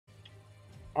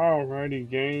Alrighty,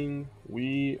 gang,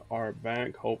 we are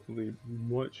back. Hopefully,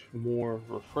 much more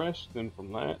refreshed than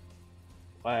from that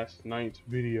last night's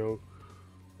video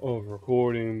of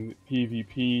recording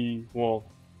PvP. Well,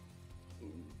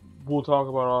 we'll talk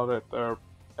about all that there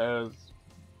as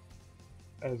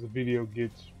the video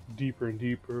gets deeper and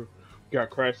deeper. We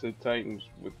got Crash of the Titans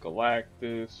with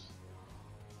Galactus.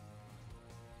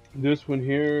 This one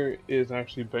here is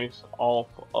actually based off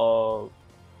of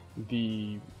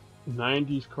the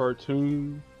 90s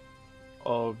cartoon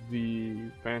of the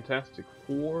Fantastic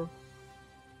Four,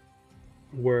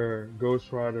 where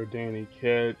Ghost Rider Danny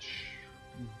Ketch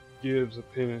gives a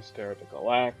penance stare to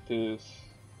Galactus,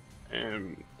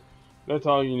 and that's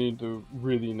all you need to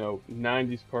really know.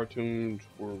 90s cartoons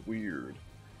were weird.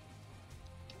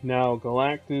 Now,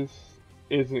 Galactus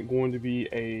isn't going to be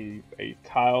a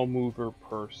tile mover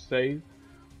per se,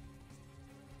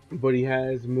 but he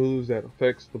has moves that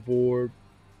affects the board.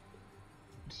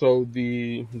 So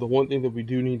the one thing that we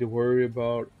do need to worry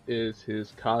about is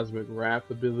his Cosmic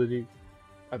Wrath ability.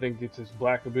 I think it's his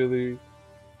black ability,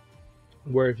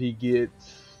 where if he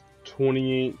gets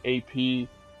 28 AP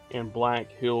and black,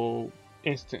 he'll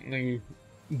instantly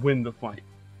win the fight.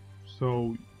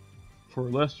 So for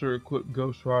lesser equipped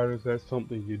Ghost Riders, that's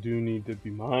something you do need to be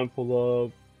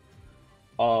mindful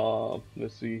of.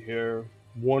 Let's see here.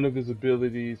 One of his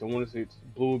abilities, I want to say it's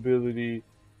the blue ability,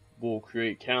 will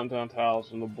create countdown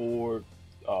tiles on the board,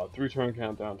 3-turn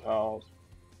countdown tiles.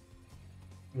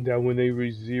 That when they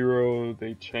reach 0,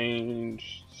 they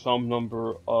change some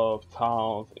number of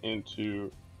tiles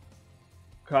into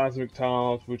cosmic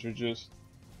tiles, which are just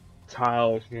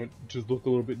tiles, just look a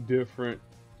little bit different,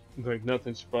 like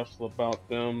nothing special about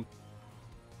them.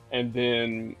 And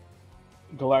then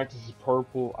Galactus is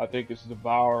purple. I think it's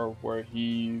Devour, where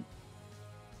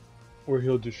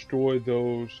he'll destroy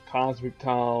those cosmic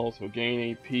tiles. He'll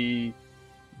gain AP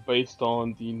based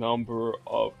on the number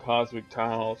of cosmic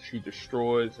tiles he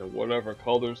destroys and whatever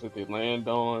colors that they land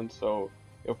on. So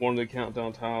if one of the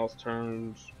countdown tiles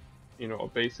turns, a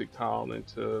basic tile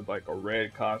into like a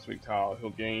red cosmic tile, he'll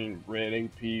gain red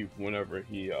AP whenever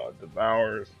he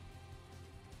devours.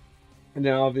 And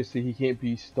then obviously he can't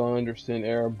be stunned or sent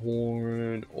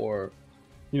airborne, or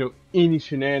any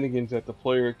shenanigans that the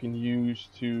player can use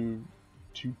to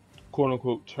quote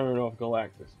unquote turn off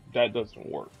Galactus. That doesn't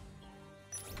work.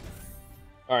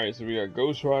 Alright, so we got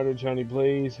Ghost Rider Johnny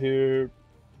Blaze here.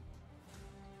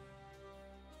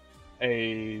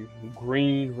 A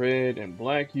green, red, and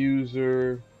black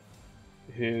user.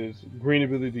 His green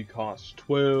ability costs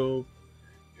 12.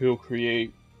 He'll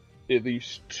create at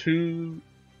least 2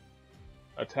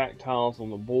 attack tiles on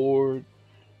the board.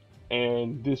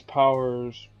 And this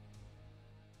power's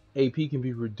AP can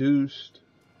be reduced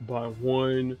by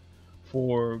 1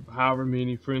 for however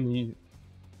many friendly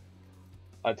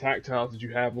attack tiles that you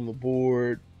have on the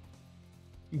board,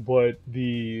 but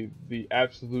the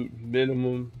absolute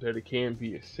minimum that it can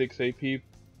be is 6 AP.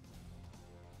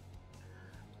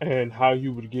 And how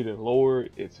you would get it lower,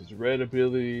 it's his red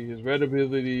ability. His red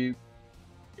ability,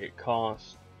 it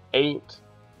costs 8.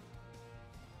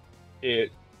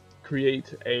 It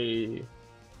creates a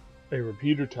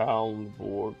repeater tile on the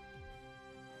board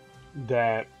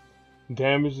that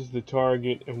damages the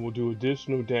target and will do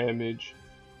additional damage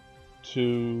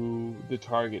to the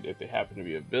target if they happen to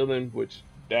be a villain, which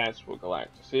that's what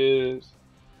Galactus is.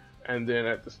 And then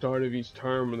at the start of each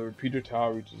turn, when the repeater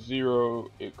tile reaches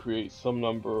 0, it creates some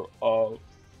number of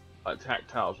attack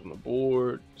tiles on the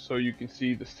board. So you can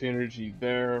see the synergy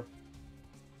there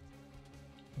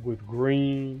with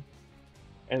green.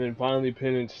 And then finally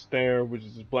Penance Stare, which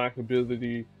is his black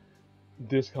ability.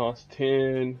 This costs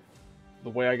 10. The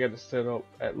way I got it set up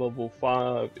at level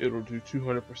 5, it'll do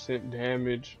 200%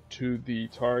 damage to the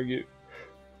target,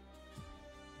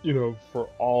 for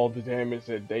all the damage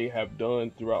that they have done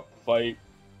throughout the fight.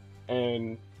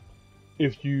 And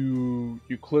if you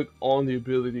click on the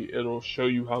ability, it'll show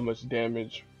you how much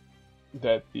damage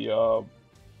that the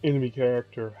enemy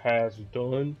character has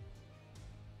done.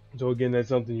 So again, that's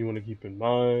something you want to keep in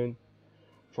mind.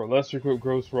 For lesser equipped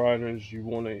Ghost Riders, you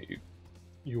want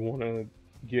to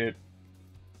get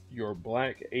your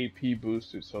black AP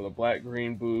boosted, so the black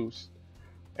green boost,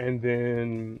 and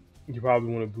then you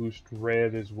probably want to boost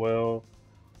red as well.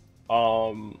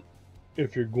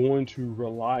 If you're going to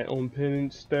rely on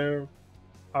penance there,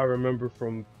 I remember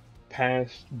from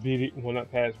past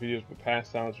not past videos, but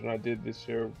past times when I did this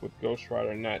here with Ghost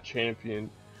Rider, not champion,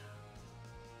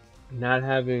 not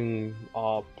having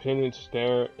penance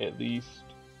there at least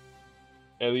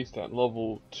at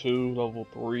level 2, level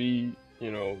 3,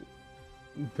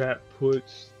 that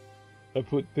puts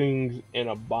put things in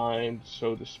a bind,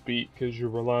 so to speak, because you're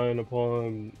relying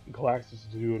upon Galactus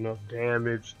to do enough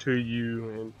damage to you,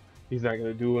 and he's not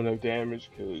going to do enough damage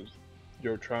because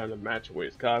you're trying to match away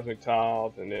his cosmic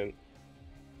tiles, and then,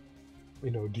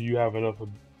 you know, do you have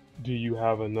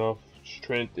enough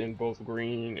strength in both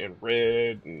green and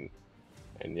red, and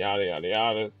yada yada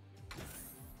yada.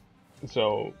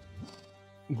 So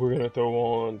we're gonna throw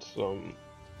on some.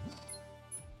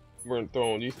 We're gonna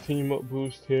throw on these team up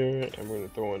boosts here, and we're gonna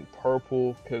throw in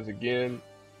purple because again,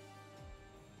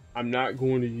 I'm not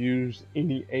going to use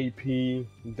any AP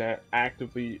that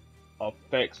actively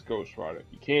affects Ghost Rider.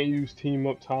 You can't use team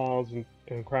up tiles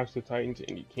and Crash the Titans,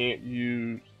 and you can't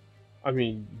use. I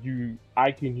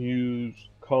can use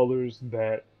colors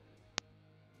that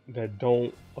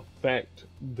don't affect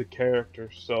the character,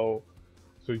 so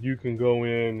you can go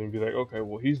in and be like, okay,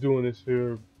 well he's doing this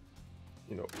here,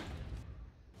 you know,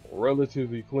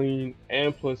 relatively clean,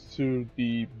 and +2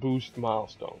 the boost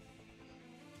milestone.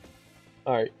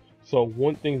 Alright, so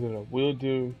one thing that I will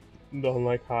do,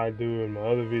 unlike how I do in my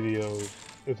other videos,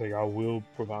 is like I will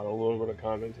provide a little bit of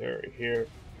commentary here,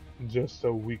 just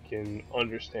so we can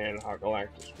understand how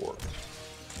Galactus works.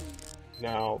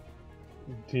 Now,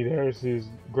 there's his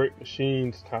Great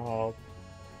Machines tile,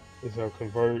 so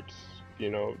converts, you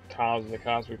know, tiles into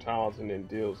cosmic tiles and then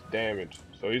deals damage.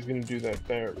 So he's going to do that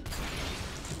there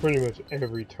pretty much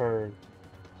every turn.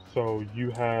 So you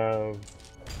have,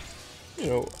 you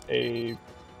know, a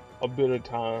bit of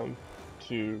time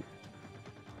to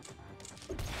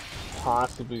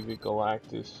possibly get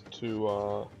Galactus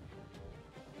to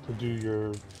do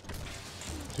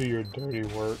your dirty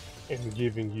work and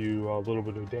giving you a little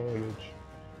bit of damage.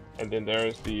 And then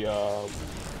there's the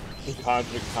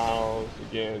cosmic tiles.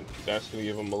 Again, that's gonna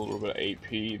give him a little bit of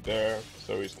AP there.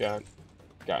 So he's got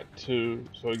 2.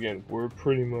 So again, we're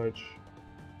pretty much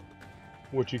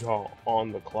what you call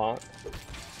on the clock.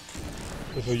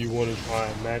 And so you want to try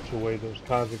and match away those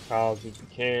cosmic tiles if you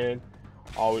can.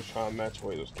 Always try and match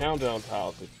away those countdown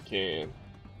tiles if you can.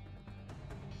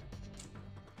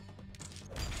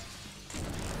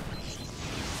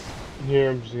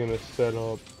 Here I'm just gonna set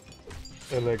up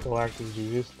and let Galactus do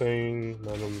his thing,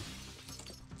 let him,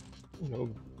 you know,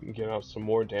 get out some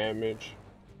more damage.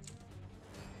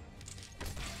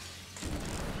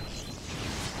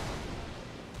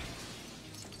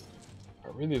 I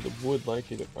really would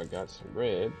like it if I got some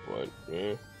red, but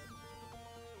eh.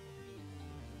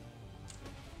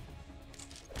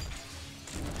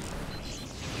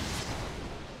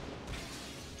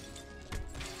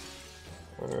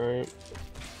 Alright.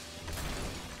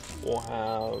 We'll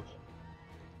have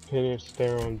Penance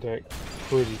there on deck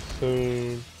pretty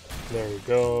soon. There we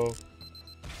go.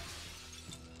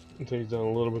 Until he's done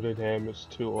a little bit of damage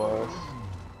to us.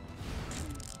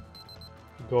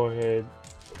 Go ahead.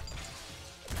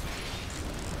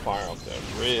 Fire off that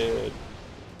red.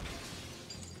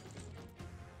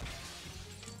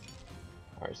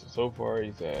 Alright, so far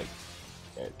he's at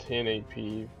 10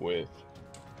 AP with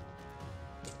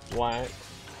black.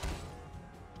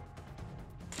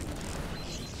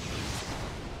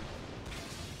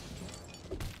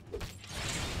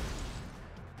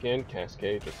 Again,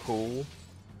 cascades are cool.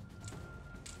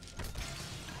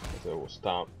 So we'll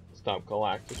stop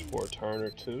Galactus for a turn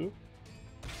or two.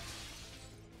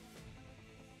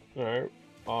 Alright,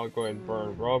 I'll go ahead and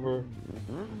burn rubber.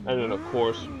 And then of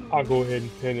course, I'll go ahead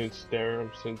and pin and stare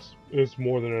him since it's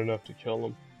more than enough to kill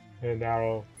him. And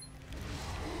that'll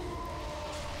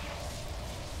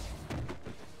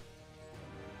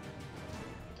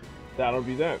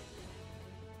be that.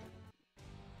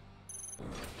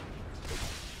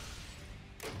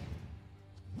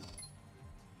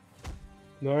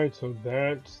 Alright, so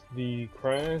that's the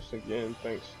crash. Again,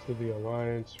 thanks to the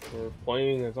Alliance for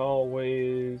playing as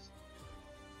always.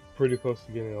 Pretty close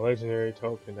to getting a legendary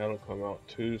token. That'll come out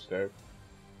Tuesday.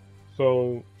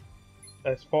 So,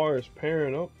 as far as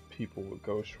pairing up people with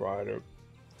Ghost Rider,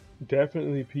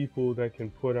 definitely people that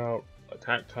can put out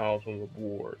attack tiles on the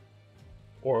board,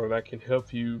 or that can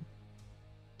help you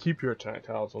keep your attack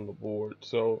tiles on the board.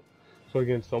 So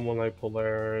again, someone like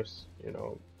Polaris, you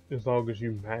know, as long as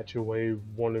you match away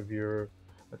one of your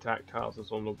attack tiles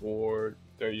that's on the board,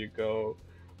 there you go.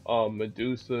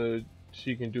 Medusa,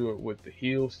 she can do it with the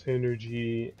heal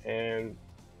synergy and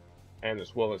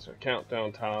as well as her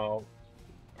countdown tile,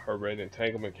 her red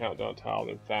entanglement countdown tile.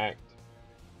 In fact,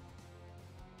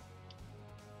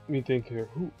 let me think here,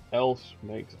 who else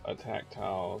makes attack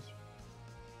tiles?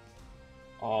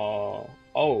 Oh,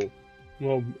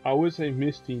 well, I would say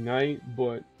Misty Knight,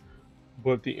 but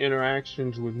the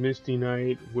interactions with Misty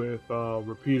Knight with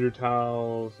repeater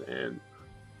tiles and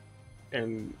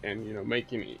you know,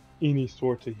 making any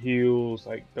sorts of heals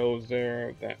like those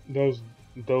there, that those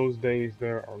days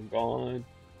there are gone.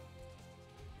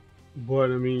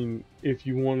 But I mean, if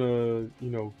you want to,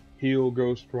 heal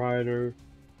Ghost Rider,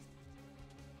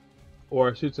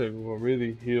 or I should say, well,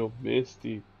 really heal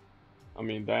Misty, I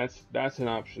mean that's an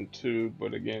option too.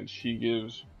 But again, she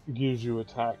gives you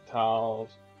attack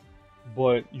tiles,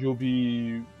 but you'll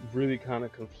be really kind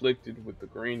of conflicted with the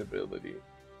green ability.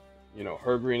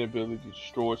 Her green ability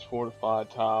destroys fortified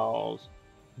tiles.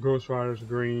 Ghost Rider's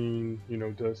green,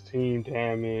 does team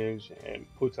damage and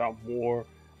puts out more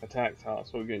attack tiles.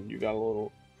 So again, you got a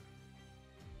little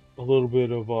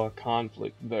bit of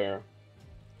conflict there.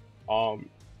 Um,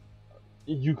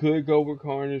 you could go with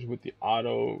Carnage with the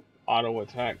auto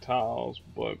attack tiles,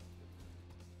 but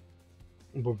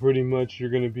pretty much you're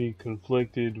gonna be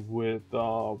conflicted with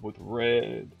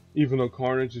red. Even though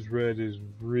Carnage's red is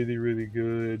really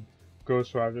good,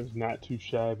 Ghost Rider's not too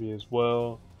shabby as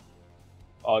well.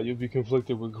 You'll be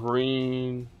conflicted with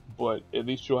green, but at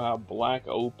least you'll have black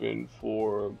open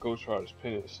for Ghost Rider's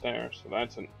Pin and Snare. So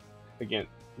that's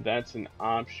an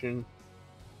option.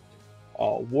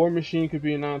 War Machine could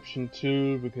be an option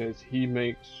too because he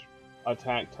makes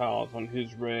attack tiles on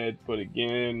his red. But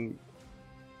again,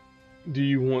 do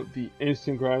you want the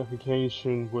instant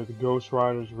gratification with Ghost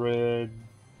Rider's red,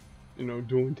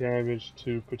 doing damage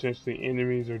to potentially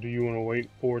enemies, or do you want to wait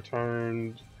 4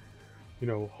 turns?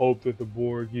 Hope that the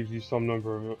board gives you some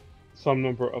number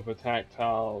of attack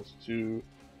tiles to,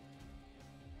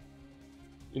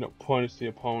 punish the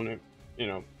opponent,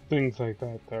 things like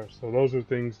that there. So those are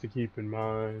things to keep in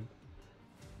mind.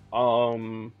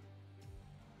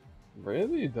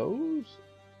 Really, those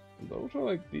are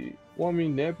like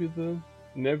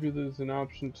Nebula's an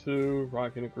option too.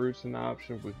 Rocking the Groot's an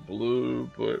option with blue,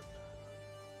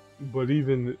 but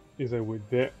even is that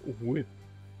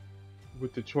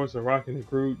with the choice of Rocking the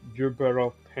Groot, you're better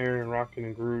off pairing Rocking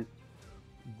the Groot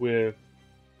with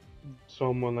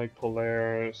someone like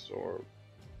Polaris or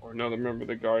another member of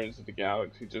the Guardians of the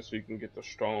Galaxy, just so you can get the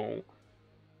strong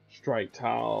strike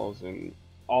tiles and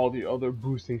all the other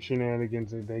boosting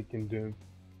shenanigans that they can do.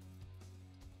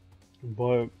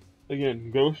 But again,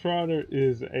 Ghost Rider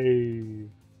is a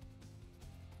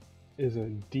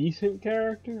decent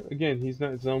character. Again, he's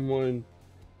not someone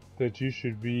that you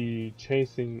should be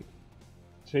chasing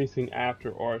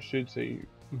after, or I should say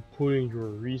putting your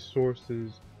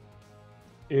resources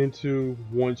into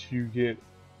once you get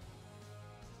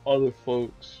other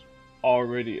folks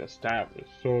already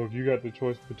established. So if you got the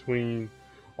choice between,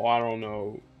 I don't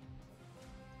know,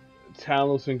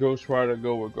 Talos and Ghost Rider,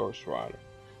 go with Ghost Rider.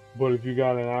 But if you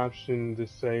got an option to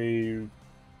say,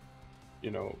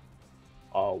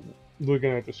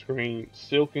 looking at the screen,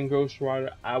 Silk and Ghost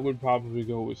Rider, I would probably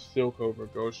go with Silk over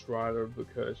Ghost Rider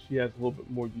because she has a little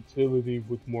bit more utility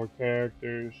with more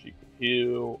characters. She can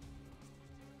heal,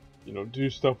 do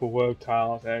stuff with web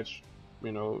tiles, add,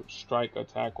 strike,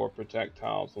 attack, or protect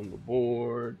tiles on the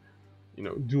board.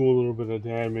 Do a little bit of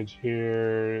damage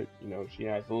here. She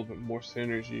has a little bit more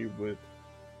synergy with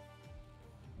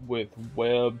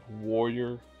web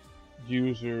warrior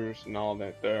users and all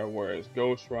that there. Whereas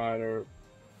Ghost Rider,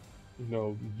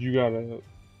 you gotta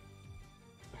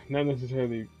not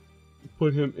necessarily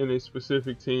put him in a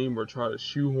specific team or try to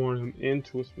shoehorn him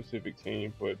into a specific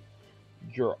team, but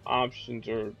your options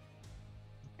are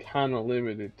kind of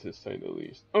limited, to say the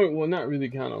least. I mean, well, not really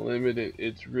kind of limited.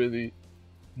 It's really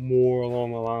more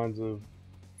along the lines of,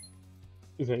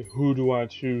 who do I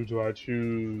choose? Do I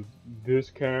choose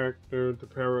this character to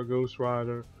pair with Ghost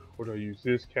Rider, or do I use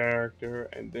this character?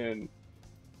 And then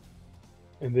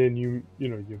you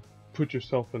put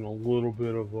yourself in a little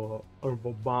bit of a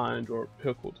bind or a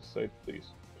pickle, to say the least.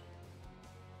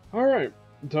 All right,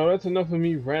 so that's enough of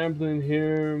me rambling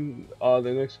here.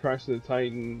 The next Crash of the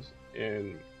Titans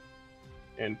in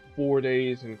 4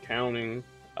 days and counting,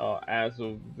 as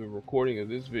of the recording of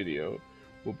this video,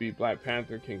 will be Black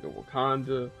Panther: King of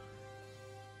Wakanda.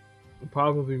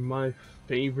 Probably my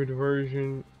favorite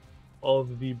version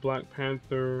of the Black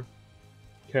Panther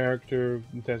character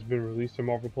that's been released in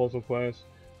Marvel Puzzle Quest.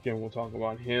 Again, we'll talk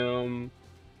about him,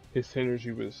 his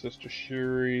synergy with his sister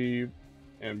Shuri,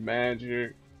 and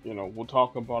Magic. We'll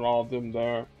talk about all of them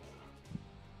there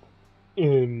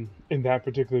in that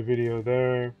particular video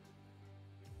there.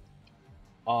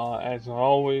 As I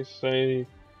always say,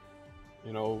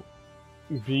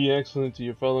 be excellent to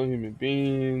your fellow human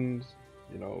beings,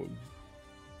 to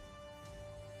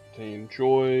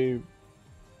enjoy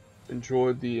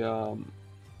the,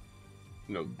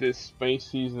 this space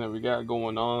season that we got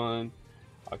going on.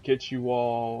 I'll catch you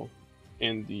all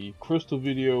in the Crystal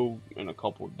video in a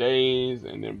couple days,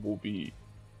 and then we'll be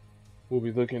We'll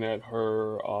be looking at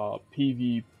her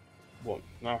PV, well,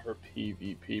 not her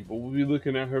PvP, but we'll be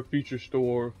looking at her feature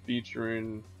store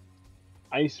featuring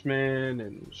Iceman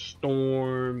and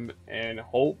Storm, and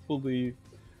hopefully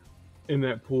in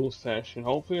that pool session,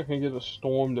 hopefully I can get a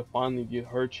Storm to finally get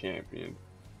her champion.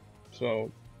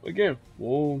 So again,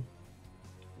 we'll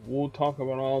talk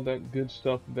about all that good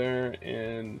stuff there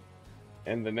and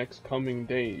the next coming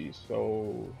days.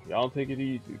 So y'all take it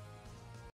easy.